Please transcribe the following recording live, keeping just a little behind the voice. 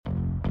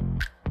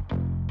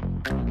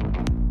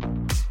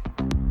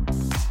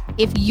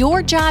If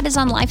your job is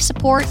on life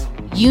support,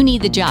 you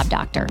need the Job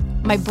Doctor.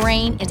 My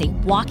brain is a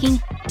walking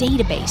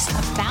database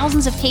of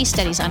thousands of case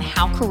studies on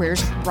how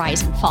careers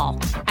rise and fall.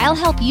 I'll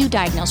help you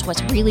diagnose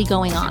what's really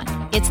going on.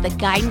 It's the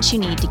guidance you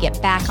need to get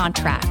back on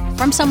track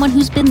from someone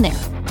who's been there.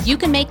 You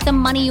can make the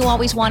money you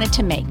always wanted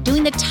to make,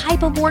 doing the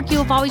type of work you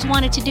have always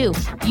wanted to do.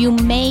 You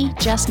may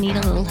just need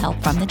a little help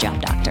from the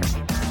Job Doctor.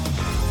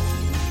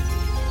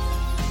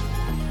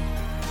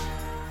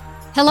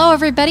 Hello,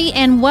 everybody,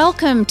 and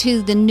welcome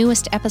to the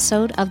newest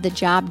episode of the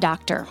Job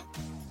Doctor.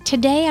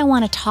 Today, I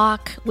want to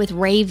talk with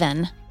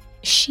Raven.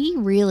 She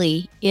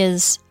really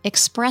is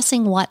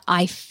expressing what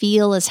I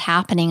feel is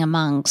happening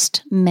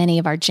amongst many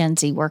of our Gen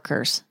Z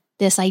workers.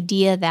 This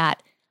idea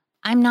that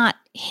I'm not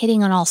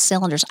hitting on all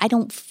cylinders. I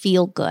don't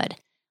feel good.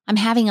 I'm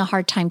having a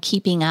hard time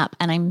keeping up,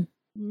 and I'm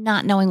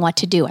not knowing what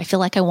to do. I feel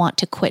like I want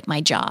to quit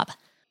my job.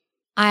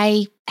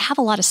 I have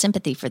a lot of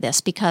sympathy for this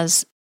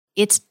because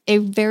it's a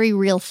very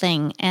real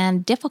thing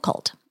and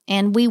difficult.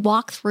 And we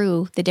walk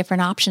through the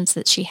different options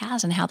that she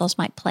has and how those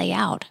might play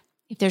out.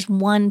 If there's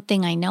one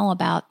thing I know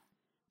about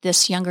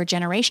this younger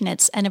generation,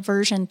 it's an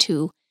aversion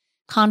to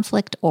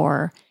conflict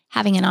or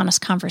having an honest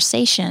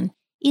conversation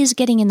is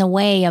getting in the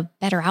way of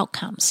better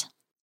outcomes.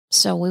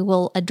 So we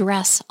will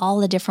address all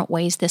the different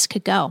ways this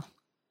could go.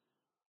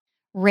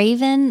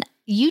 Raven,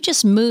 you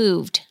just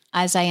moved,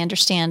 as I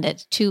understand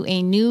it, to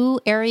a new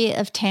area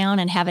of town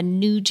and have a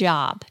new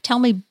job. Tell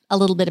me a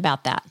little bit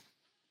about that.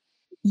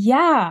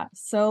 Yeah.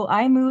 So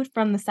I moved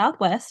from the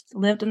Southwest,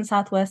 lived in the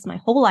Southwest my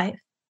whole life,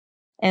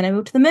 and I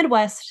moved to the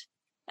Midwest,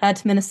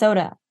 to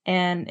Minnesota.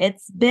 And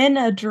it's been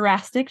a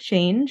drastic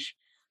change,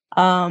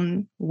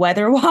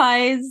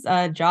 weather-wise,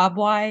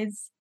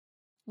 job-wise.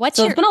 It's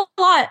been a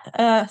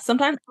lot,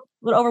 sometimes a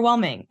little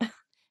overwhelming.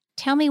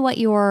 Tell me what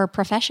your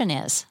profession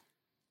is.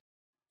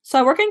 So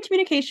I work in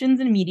communications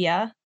and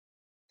media.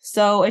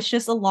 So it's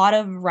just a lot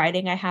of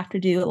writing I have to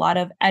do, a lot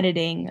of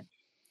editing.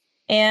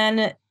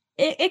 And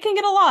it can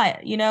get a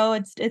lot, you know,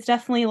 it's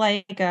definitely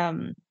like, you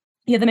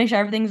have to make sure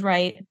everything's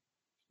right.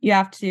 You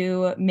have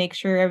to make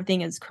sure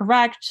everything is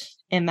correct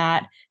and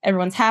that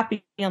everyone's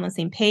happy on the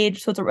same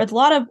page. So it's a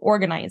lot of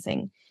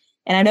organizing.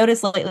 And I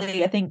noticed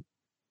lately, I think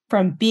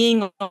from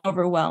being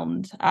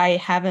overwhelmed, I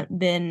haven't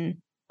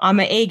been on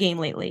my A game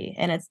lately.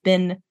 And it's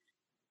been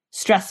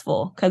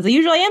stressful because I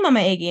usually am on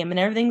my A game and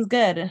everything's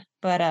good.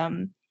 But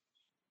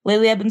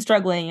lately I've been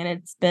struggling and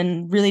it's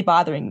been really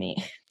bothering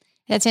me.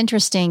 That's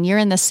interesting. You're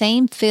in the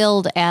same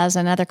field as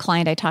another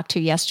client I talked to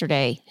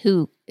yesterday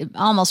who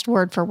almost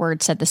word for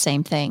word said the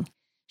same thing.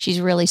 She's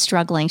really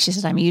struggling. She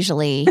says, I'm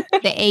usually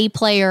the A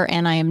player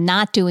and I am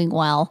not doing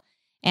well.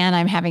 And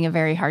I'm having a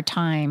very hard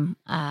time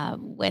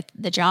with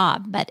the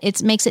job. But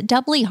it makes it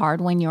doubly hard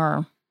when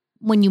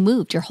you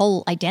moved your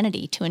whole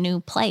identity to a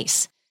new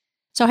place.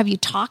 So have you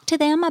talked to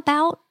them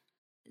about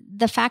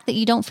the fact that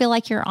you don't feel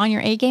like you're on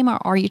your A game, or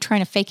are you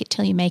trying to fake it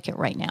till you make it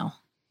right now?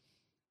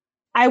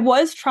 I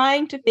was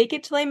trying to fake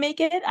it till I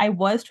make it. I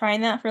was trying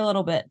that for a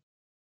little bit.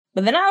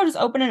 But then I was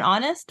just open and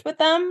honest with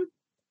them.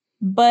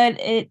 But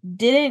it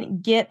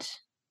didn't get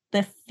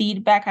the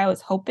feedback I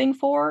was hoping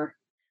for,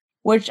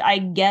 which I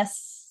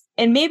guess,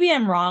 and maybe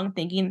I'm wrong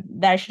thinking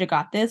that I should have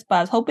got this, but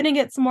I was hoping to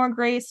get some more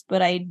grace,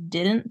 but I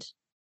didn't.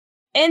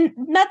 And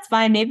that's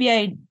fine. Maybe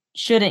I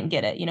shouldn't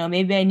get it. You know,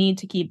 maybe I need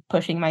to keep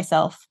pushing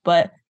myself.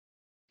 But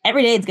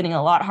every day it's getting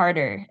a lot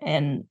harder.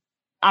 And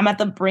I'm at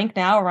the brink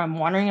now where I'm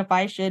wondering if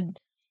I should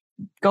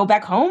go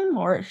back home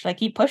or should I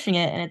keep pushing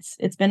it? And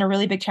it's been a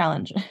really big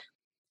challenge.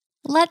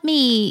 Let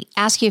me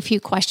ask you a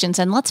few questions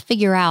and let's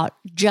figure out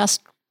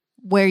just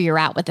where you're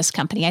at with this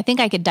company. I think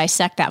I could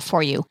dissect that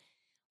for you.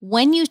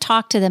 When you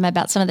talk to them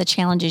about some of the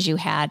challenges you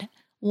had,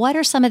 what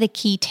are some of the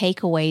key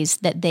takeaways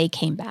that they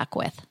came back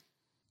with?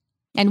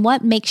 And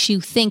what makes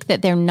you think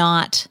that they're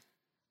not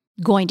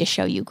going to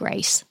show you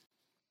grace?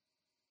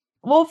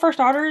 Well, for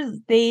starters,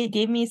 they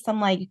gave me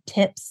some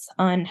tips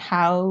on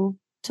how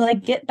to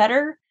get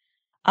better.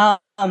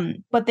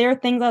 But there are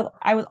things that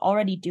I was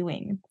already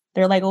doing.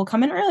 They're like, well,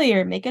 come in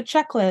earlier, make a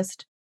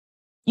checklist,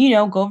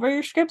 go over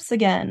your scripts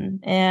again.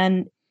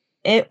 And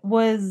I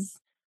was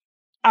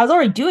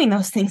already doing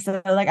those things.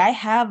 So I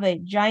have a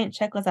giant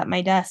checklist at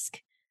my desk,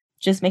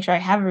 just make sure I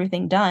have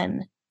everything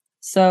done.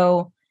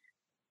 So,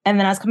 and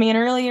then I was coming in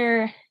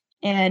earlier,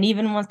 and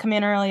even when I was coming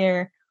in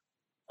earlier,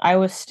 I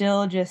was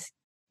still just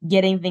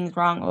getting things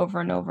wrong over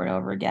and over and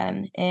over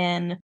again.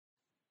 And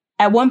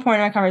at one point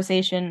in our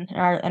conversation, in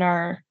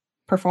our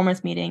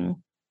performance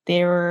meeting,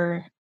 they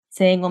were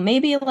saying, well,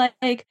 maybe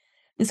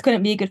this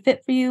couldn't be a good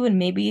fit for you, and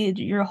maybe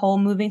your whole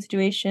moving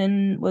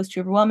situation was too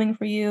overwhelming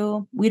for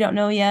you. We don't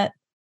know yet.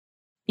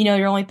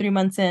 You're only 3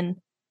 months in.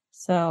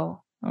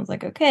 So I was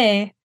like,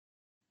 okay.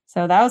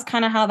 So that was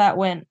kind of how that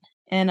went.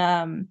 And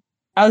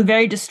I was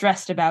very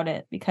distressed about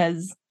it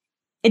because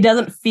it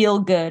doesn't feel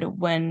good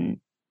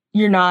when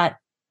you're not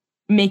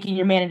making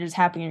your managers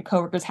happy and your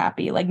coworkers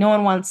happy. No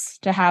one wants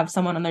to have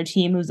someone on their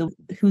team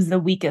who's the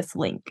weakest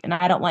link. And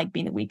I don't like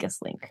being the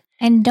weakest link.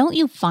 And don't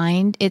you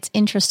find it's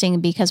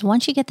interesting because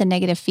once you get the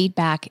negative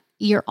feedback,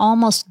 you're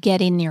almost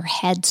getting in your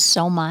head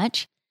so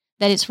much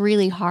that it's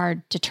really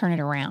hard to turn it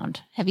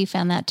around. Have you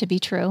found that to be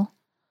true?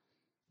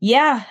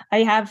 Yeah,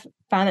 I have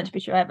found that to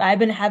be true. I've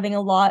been having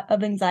a lot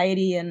of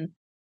anxiety and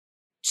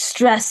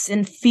stress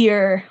and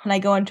fear when I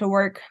go into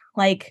work.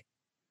 Like,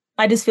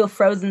 I just feel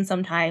frozen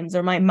sometimes,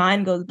 or my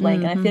mind goes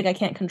blank, and I feel like I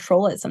can't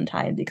control it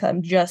sometimes because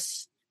I'm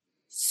just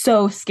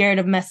so scared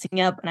of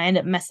messing up, and I end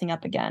up messing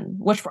up again,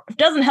 which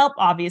doesn't help,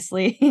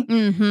 obviously.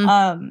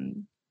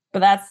 But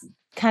that's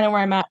kind of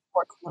where I'm at,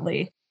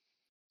 fortunately.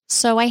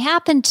 So I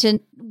happen to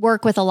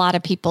work with a lot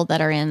of people that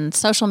are in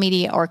social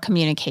media or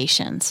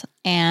communications.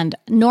 And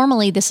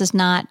normally this is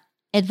not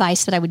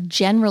advice that I would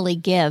generally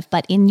give,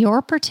 but in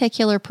your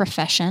particular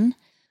profession,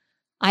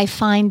 I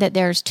find that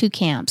there's two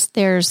camps.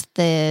 There's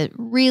the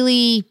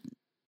really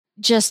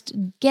just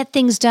get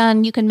things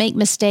done. You can make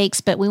mistakes,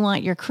 but we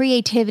want your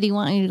creativity. We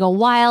want you to go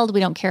wild.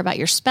 We don't care about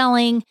your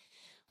spelling.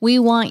 We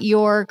want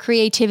your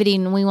creativity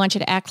and we want you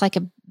to act like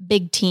a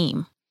big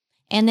team.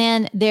 And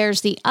then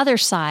there's the other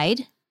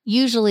side,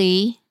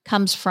 usually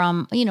comes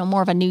from,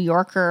 more of a New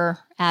Yorker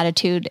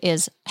attitude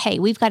is, hey,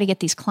 we've got to get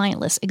these client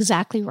lists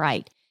exactly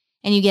right.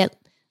 And you get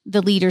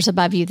the leaders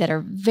above you that are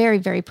very,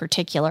 very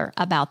particular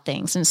about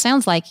things. And it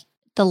sounds like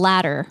the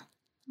latter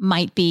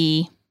might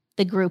be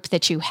the group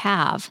that you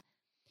have.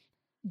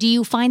 Do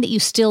you find that you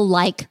still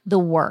like the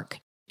work?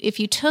 If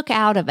you took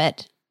out of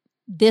it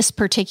this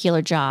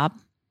particular job,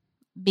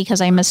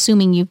 because I'm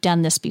assuming you've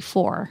done this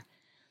before.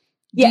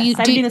 Yes,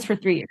 I've been doing this for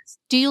 3 years.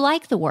 Do you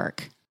like the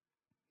work?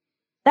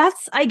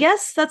 I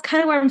guess that's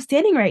kind of where I'm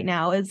standing right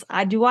now is,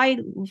 do I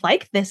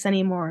like this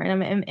anymore?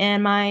 And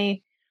am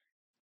I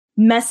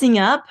messing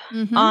up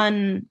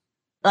on,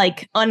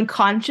 like,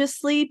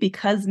 unconsciously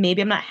because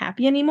maybe I'm not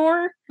happy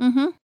anymore?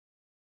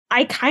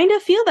 I kind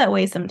of feel that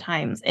way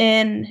sometimes.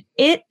 And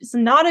it's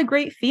not a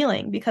great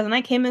feeling because when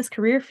I came in this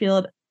career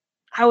field,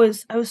 I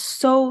was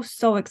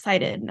so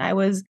excited, and I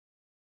was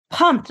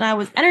pumped, and I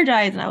was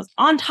energized, and I was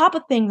on top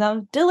of things. I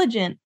was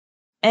diligent.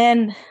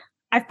 And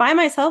I find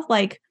myself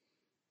like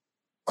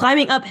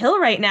climbing uphill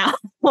right now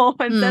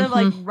instead of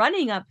like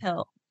running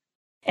uphill.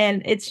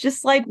 And it's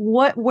just like,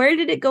 where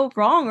did it go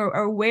wrong?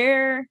 Or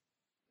where,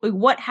 like,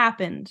 what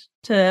happened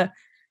to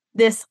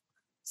this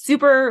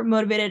super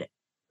motivated,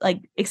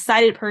 like,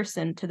 excited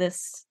person to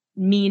this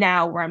me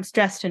now where I'm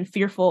stressed and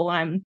fearful and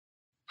I'm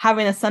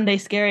having the Sunday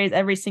scaries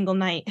every single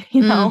night,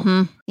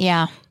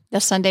 Yeah. The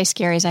Sunday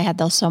scaries, I had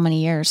those so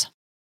many years.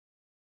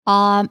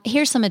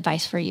 Here's some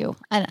advice for you.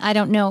 I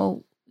don't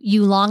know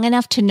you long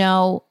enough to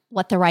know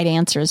what the right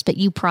answer is, but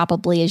you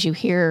probably, as you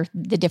hear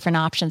the different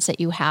options that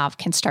you have,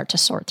 can start to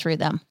sort through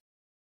them.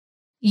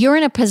 You're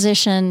in a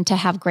position to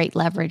have great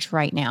leverage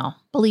right now,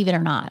 believe it or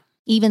not,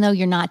 even though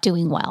you're not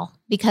doing well,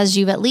 because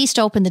you've at least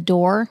opened the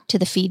door to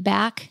the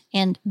feedback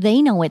and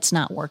they know it's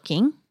not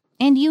working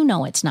and you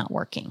know it's not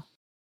working.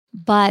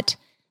 But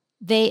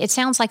it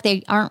sounds like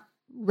they aren't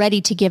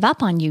ready to give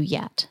up on you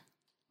yet,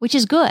 which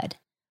is good.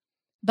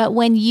 But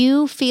when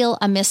you feel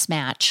a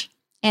mismatch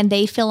and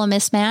they feel a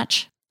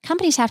mismatch,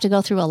 companies have to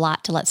go through a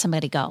lot to let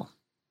somebody go.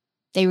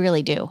 They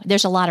really do.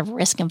 There's a lot of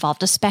risk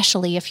involved,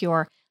 especially if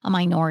you're a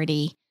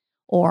minority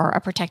or a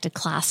protected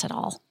class at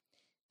all.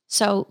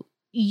 So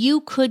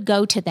you could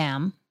go to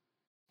them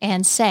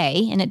and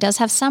say, and it does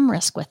have some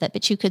risk with it,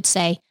 but you could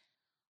say,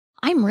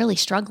 I'm really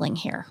struggling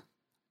here.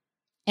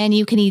 And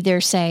you can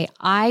either say,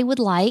 I would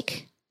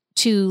like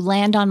to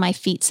land on my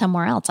feet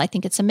somewhere else. I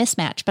think it's a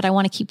mismatch, but I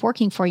want to keep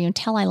working for you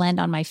until I land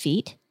on my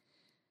feet.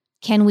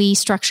 Can we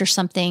structure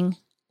something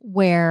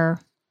where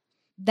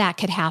that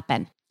could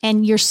happen?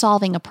 And you're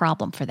solving a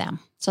problem for them.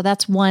 So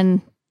that's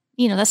one,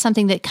 that's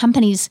something that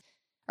companies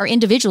or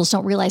individuals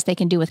don't realize they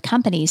can do with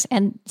companies.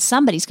 And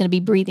somebody's going to be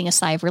breathing a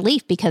sigh of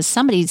relief because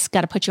somebody's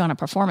got to put you on a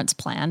performance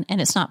plan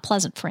and it's not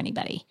pleasant for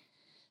anybody.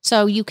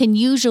 So you can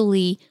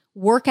usually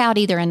work out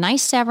either a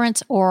nice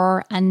severance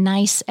or a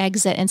nice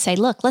exit and say,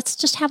 look, let's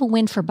just have a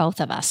win for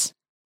both of us.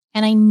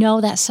 And I know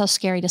that's so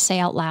scary to say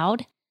out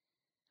loud,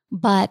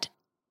 but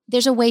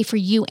there's a way for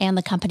you and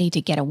the company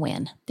to get a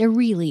win. There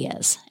really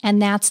is.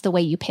 And that's the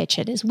way you pitch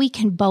it, is we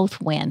can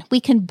both win. We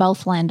can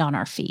both land on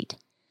our feet.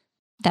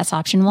 That's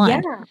option one.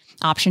 Yeah.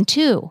 Option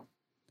two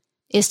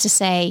is to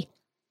say,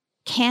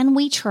 can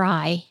we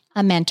try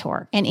a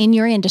mentor? And in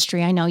your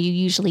industry, I know you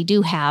usually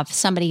do have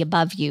somebody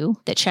above you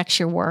that checks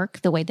your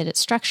work the way that it's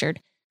structured,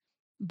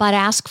 but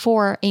ask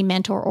for a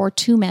mentor or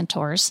two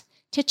mentors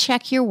to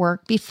check your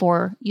work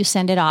before you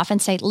send it off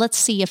and say, let's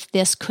see if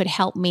this could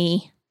help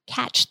me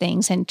catch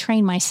things and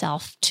train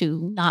myself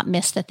to not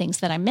miss the things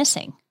that I'm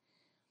missing.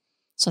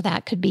 So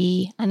that could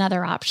be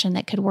another option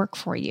that could work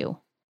for you.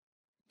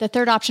 The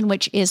third option,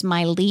 which is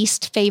my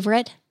least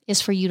favorite,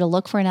 is for you to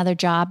look for another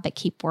job but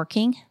keep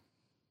working,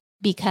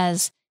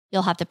 because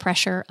you'll have the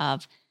pressure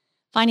of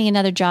finding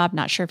another job,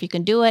 not sure if you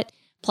can do it.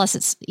 Plus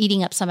it's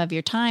eating up some of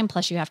your time.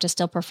 Plus you have to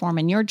still perform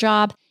in your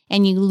job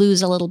and you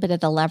lose a little bit of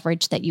the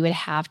leverage that you would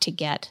have to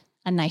get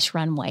a nice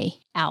runway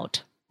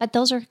out. But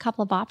those are a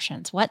couple of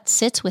options. What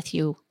sits with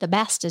you the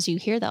best as you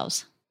hear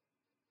those?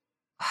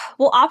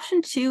 Well,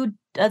 option two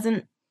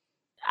doesn't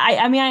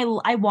I mean,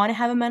 I want to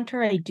have a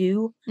mentor. I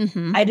do.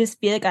 Mm-hmm. I just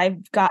feel like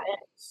I've gotten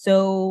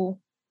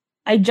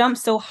I jumped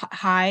so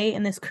high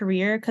in this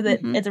career because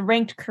it's a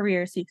ranked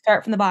career. So you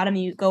start from the bottom,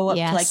 and you go up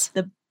to like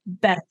the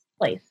best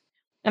place.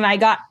 And I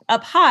got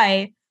up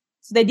high.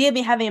 So the idea of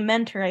me having a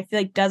mentor, I feel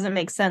like doesn't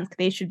make sense.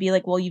 They should be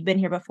like, well, you've been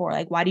here before.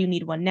 Like, why do you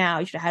need one now?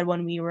 You should have had one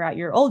when you were at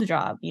your old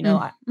job, you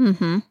know?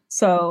 Mm-hmm.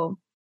 So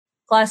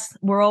plus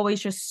we're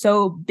always just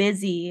so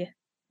busy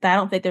that I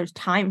don't think there's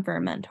time for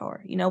a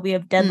mentor. You know, we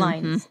have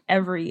deadlines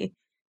every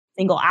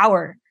single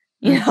hour,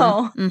 you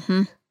know?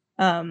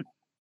 Mm-hmm.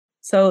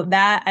 So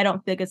that I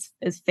don't think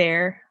is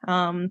fair.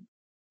 I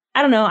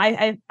don't know.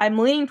 I'm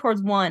leaning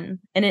towards one,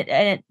 and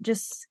it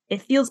just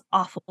feels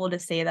awful to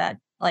say that.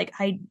 Like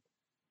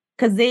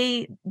because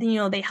they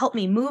helped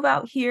me move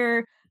out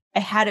here. I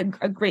had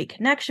a great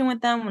connection with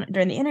them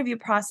during the interview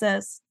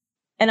process,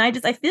 and I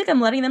feel like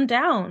I'm letting them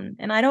down,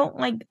 and I don't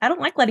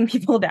like letting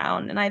people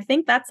down, and I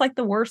think that's like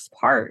the worst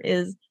part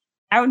is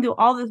I would do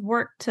all this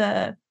work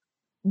to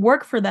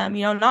work for them,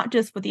 you know, not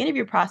just with the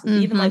interview process,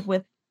 but even like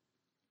with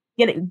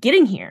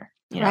getting here,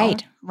 you know?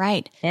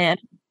 Right. And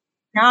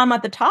now I'm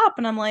at the top,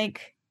 and I'm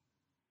like,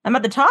 I'm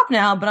at the top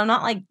now, but I'm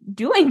not like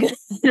doing good.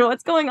 You know,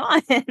 what's going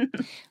on?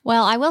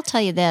 Well, I will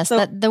tell you this,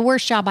 that the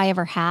worst job I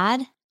ever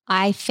had,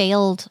 I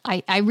failed.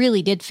 I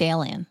really did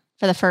fail in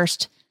for the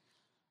first.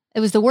 It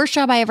was the worst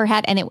job I ever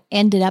had. And it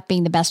ended up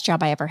being the best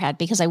job I ever had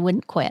because I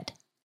wouldn't quit.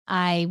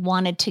 I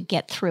wanted to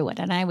get through it.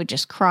 And I would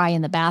just cry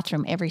in the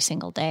bathroom every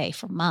single day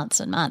for months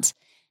and months.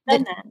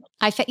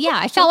 I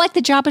felt like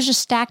the job was just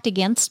stacked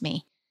against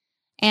me.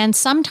 And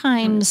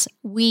sometimes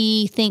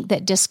we think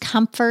that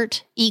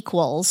discomfort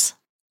equals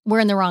we're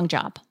in the wrong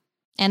job.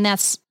 And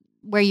that's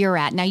where you're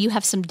at. Now you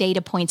have some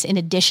data points in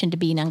addition to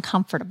being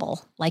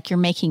uncomfortable, like you're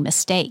making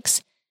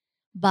mistakes.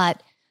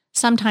 But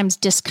sometimes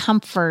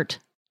discomfort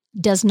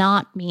does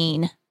not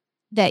mean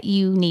that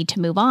you need to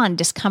move on.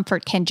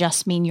 Discomfort can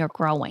just mean you're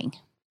growing.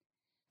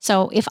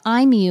 So if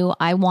I'm you,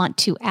 I want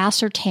to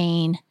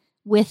ascertain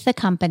with the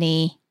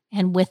company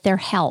and with their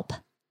help,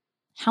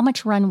 how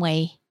much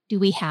runway do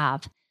we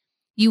have?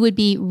 You would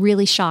be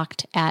really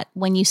shocked at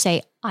when you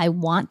say, I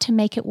want to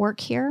make it work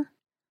here.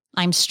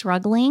 I'm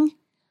struggling.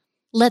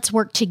 Let's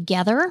work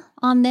together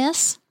on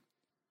this.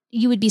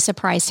 You would be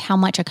surprised how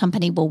much a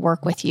company will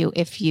work with you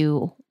if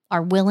you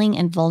are willing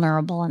and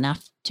vulnerable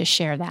enough to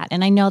share that.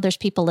 And I know there's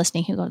people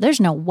listening who go, there's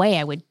no way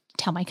I would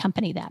tell my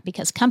company that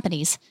because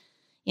companies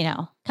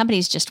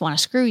just want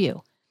to screw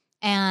you.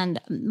 And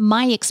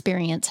my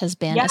experience has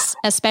been,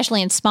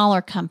 especially in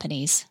smaller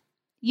companies,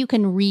 you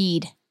can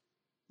read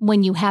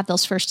when you have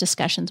those first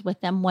discussions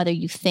with them, whether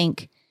you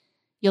think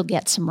you'll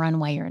get some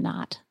runway or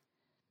not.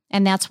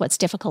 And that's what's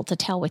difficult to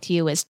tell with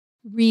you is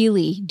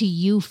really, do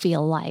you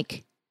feel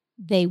like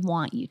they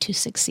want you to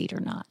succeed or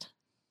not?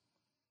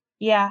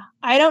 Yeah,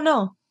 I don't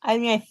know. I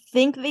mean, I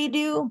think they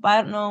do, but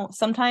I don't know.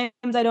 Sometimes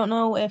I don't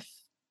know if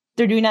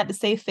they're doing that to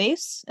save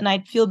face. And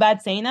I feel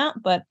bad saying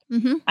that, but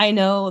I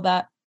know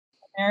that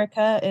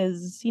America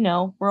is, you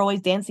know, we're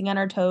always dancing on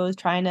our toes,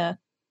 trying to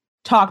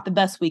talk the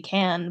best we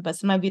can, but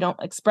sometimes we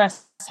don't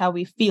express how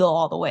we feel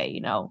all the way,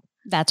 you know?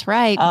 That's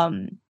right.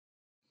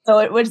 So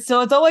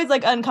it's always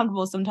like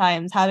uncomfortable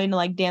sometimes having to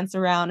like dance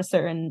around a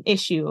certain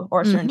issue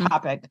or a certain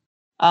topic.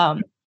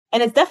 And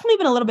it's definitely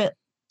been a little bit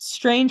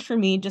strange for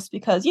me just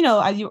because, you know,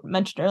 as you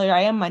mentioned earlier,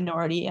 I am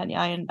minority and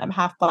I'm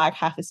half Black,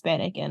 half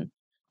Hispanic, and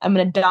I'm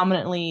in a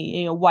dominantly,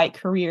 you know, white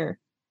career.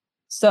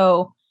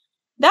 So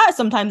that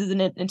sometimes is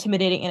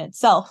intimidating in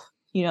itself,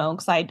 you know,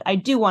 because I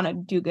do want to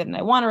do good and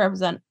I want to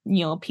represent,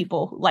 you know,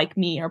 people like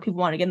me or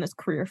people want to get in this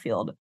career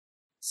field.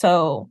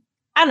 So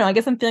I don't know, I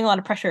guess I'm feeling a lot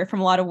of pressure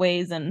from a lot of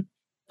ways, and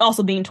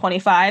also being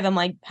 25, I'm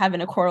like having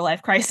a quarter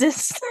life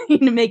crisis, you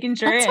know, making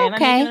sure am I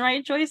making the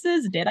right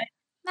choices? Did I?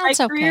 That's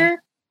okay.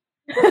 Career?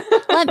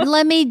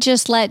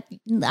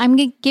 I'm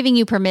giving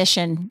you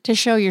permission to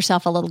show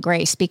yourself a little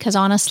grace, because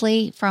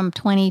honestly, from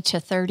 20 to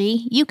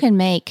 30, you can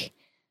make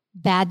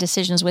bad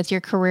decisions with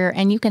your career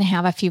and you can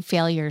have a few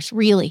failures.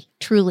 Really,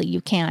 truly, you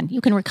can.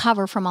 You can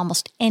recover from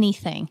almost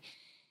anything.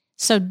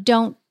 So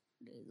don't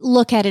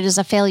look at it as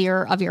a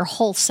failure of your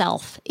whole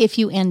self if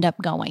you end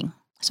up going.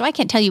 So I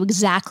can't tell you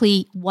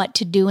exactly what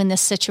to do in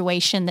this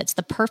situation that's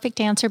the perfect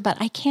answer, but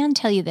I can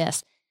tell you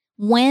this.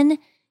 When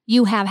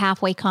you have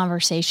halfway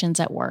conversations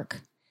at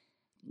work,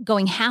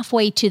 going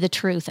halfway to the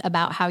truth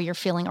about how you're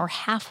feeling or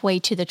halfway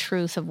to the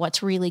truth of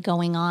what's really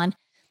going on,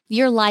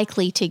 you're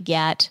likely to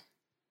get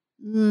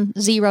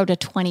 0 to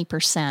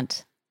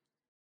 20%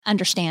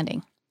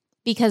 understanding,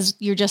 because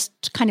you're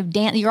just kind of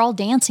you're all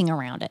dancing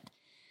around it.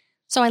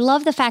 So I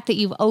love the fact that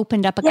you've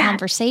opened up a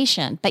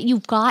conversation, but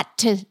you've got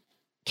to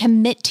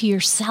commit to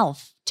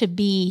yourself to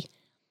be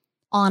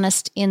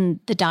honest in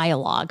the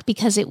dialogue,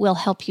 because it will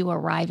help you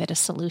arrive at a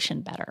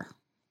solution better.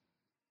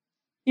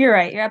 You're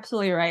right. You're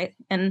absolutely right.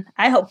 And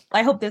I hope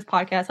this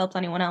podcast helps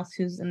anyone else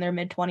who's in their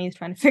mid-20s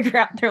trying to figure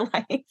out their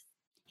life.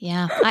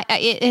 Yeah,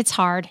 it's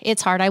hard.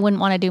 It's hard. I wouldn't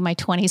want to do my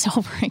 20s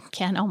over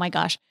again. Oh my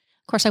gosh.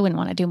 Of course, I wouldn't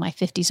want to do my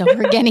 50s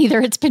over again either.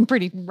 It's been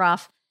pretty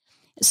rough.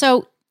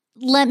 So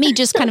let me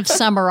just kind of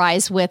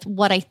summarize with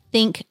what I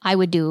think I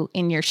would do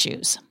in your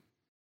shoes.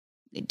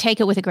 Take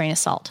it with a grain of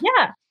salt.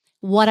 Yeah.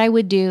 What I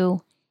would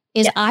do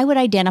is I would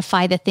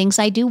identify the things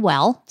I do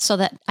well so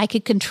that I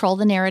could control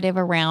the narrative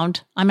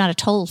around I'm not a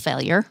total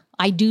failure.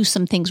 I do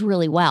some things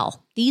really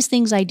well. These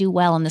things I do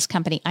well in this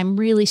company, I'm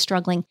really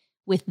struggling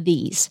with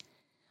these.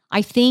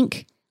 I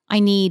think I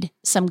need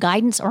some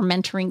guidance or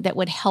mentoring that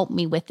would help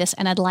me with this,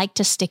 and I'd like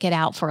to stick it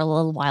out for a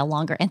little while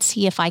longer and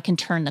see if I can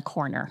turn the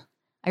corner.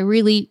 I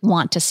really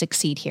want to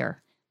succeed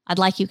here. I'd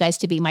like you guys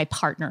to be my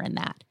partner in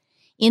that.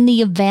 In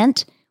the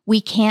event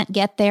we can't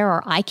get there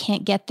or I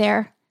can't get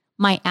there,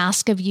 my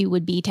ask of you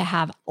would be to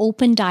have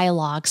open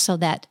dialogue so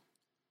that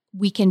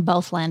we can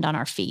both land on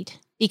our feet.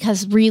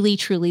 Because really,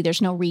 truly,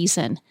 there's no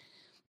reason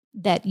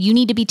that you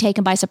need to be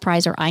taken by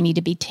surprise or I need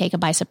to be taken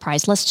by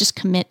surprise. Let's just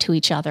commit to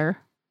each other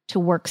to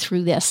work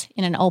through this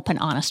in an open,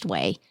 honest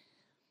way.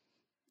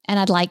 And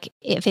I'd like,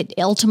 if it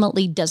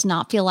ultimately does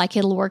not feel like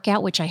it'll work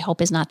out, which I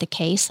hope is not the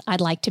case,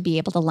 I'd like to be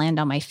able to land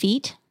on my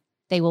feet.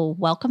 They will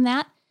welcome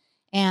that.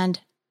 And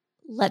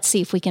let's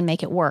see if we can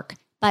make it work.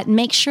 But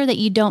make sure that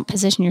you don't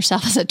position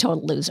yourself as a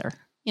total loser.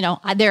 You know,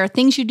 there are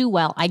things you do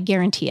well, I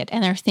guarantee it.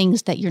 And there are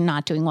things that you're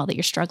not doing well that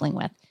you're struggling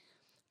with.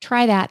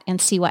 Try that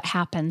and see what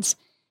happens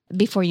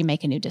before you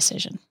make a new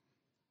decision.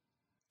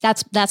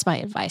 That's my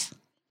advice.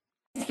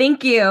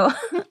 Thank you.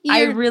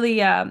 I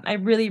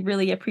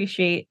really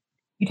appreciate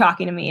you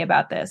talking to me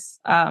about this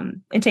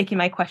and taking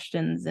my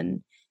questions.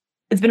 And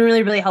it's been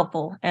really, really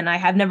helpful. And I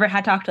have never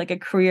had talked to a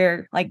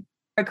career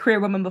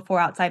woman before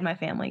outside my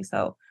family.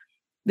 So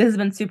this has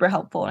been super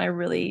helpful. And I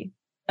really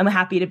am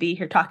happy to be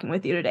here talking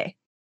with you today.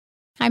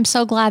 I'm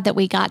so glad that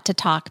we got to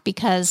talk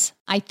because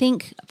I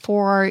think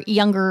for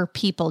younger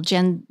people,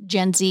 Gen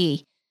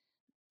Z,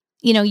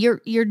 you know,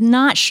 you're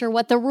not sure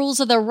what the rules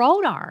of the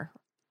road are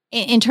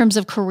in terms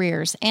of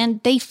careers,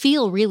 and they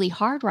feel really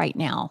hard right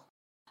now.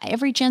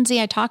 Every Gen Z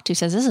I talk to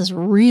says, this is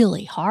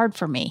really hard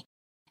for me.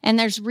 And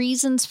there's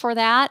reasons for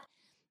that,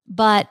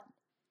 but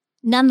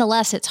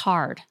nonetheless, it's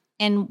hard.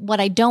 And what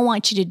I don't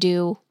want you to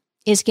do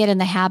is get in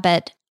the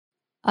habit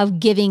of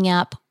giving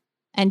up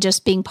and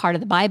just being part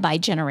of the bye-bye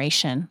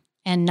generation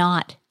and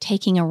not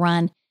taking a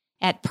run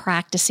at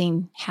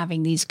practicing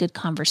having these good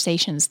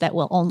conversations that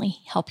will only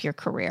help your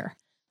career.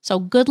 So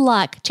good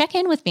luck. Check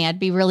in with me. I'd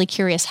be really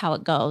curious how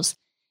it goes.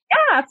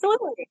 Yeah,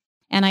 absolutely.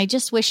 And I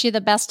just wish you the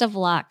best of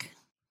luck.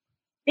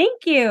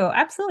 Thank you.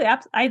 Absolutely.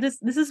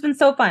 This has been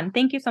so fun.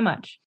 Thank you so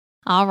much.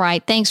 All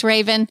right. Thanks,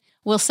 Raven.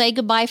 We'll say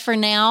goodbye for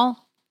now.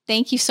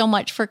 Thank you so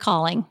much for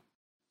calling.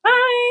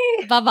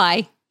 Bye.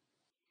 Bye-bye.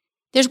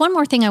 There's one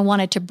more thing I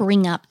wanted to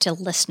bring up to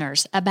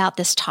listeners about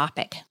this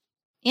topic.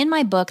 In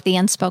my book, The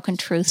Unspoken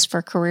Truths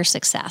for Career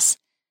Success,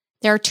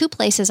 there are 2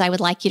 places I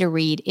would like you to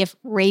read if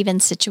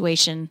Raven's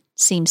situation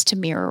seems to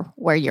mirror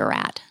where you're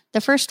at.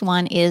 The first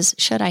one is,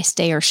 Should I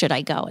Stay or Should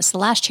I Go? It's the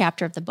last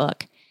chapter of the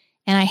book.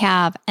 And I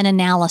have an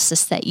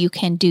analysis that you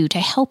can do to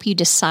help you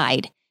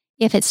decide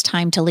if it's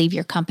time to leave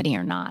your company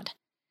or not.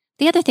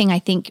 The other thing I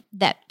think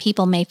that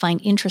people may find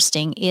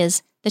interesting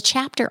is the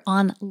chapter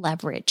on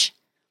leverage.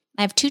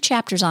 I have 2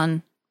 chapters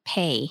on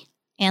pay,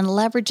 and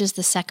leverage is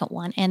the second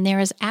one. And there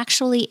is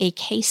actually a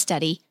case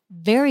study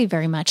very,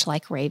 very much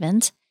like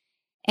Raven's.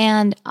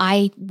 And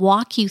I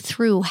walk you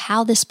through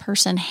how this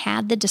person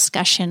had the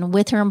discussion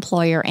with her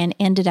employer and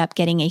ended up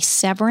getting a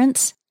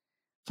severance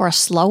for a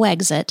slow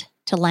exit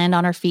to land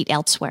on her feet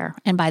elsewhere.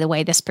 And by the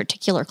way, this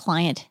particular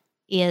client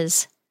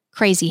is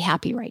crazy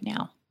happy right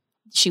now.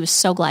 She was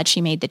so glad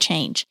she made the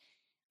change.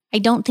 I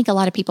don't think a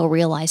lot of people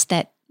realize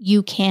that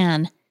you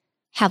can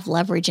have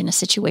leverage in a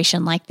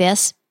situation like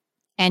this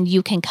and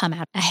you can come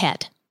out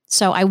ahead.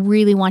 So I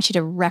really want you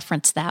to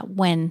reference that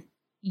when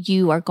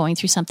you are going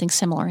through something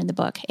similar in the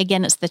book.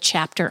 Again, it's the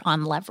chapter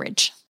on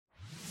leverage.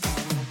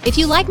 If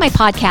you like my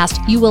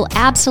podcast, you will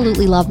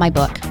absolutely love my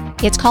book.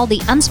 It's called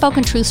The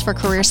Unspoken Truths for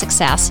Career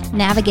Success,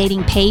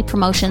 Navigating Pay,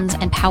 Promotions,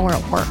 and Power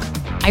at Work.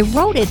 I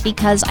wrote it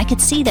because I could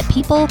see that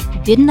people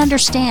didn't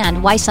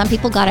understand why some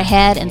people got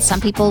ahead and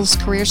some people's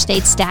career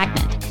stayed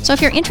stagnant. So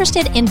if you're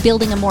interested in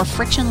building a more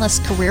frictionless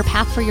career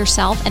path for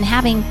yourself and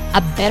having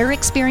a better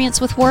experience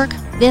with work,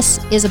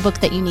 this is a book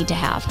that you need to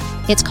have.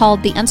 It's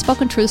called The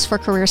Unspoken Truths for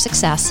Career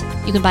Success.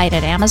 You can buy it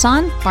at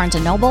Amazon, Barnes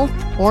 & Noble,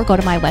 or go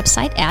to my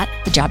website at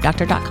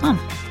thejobdoctor.com.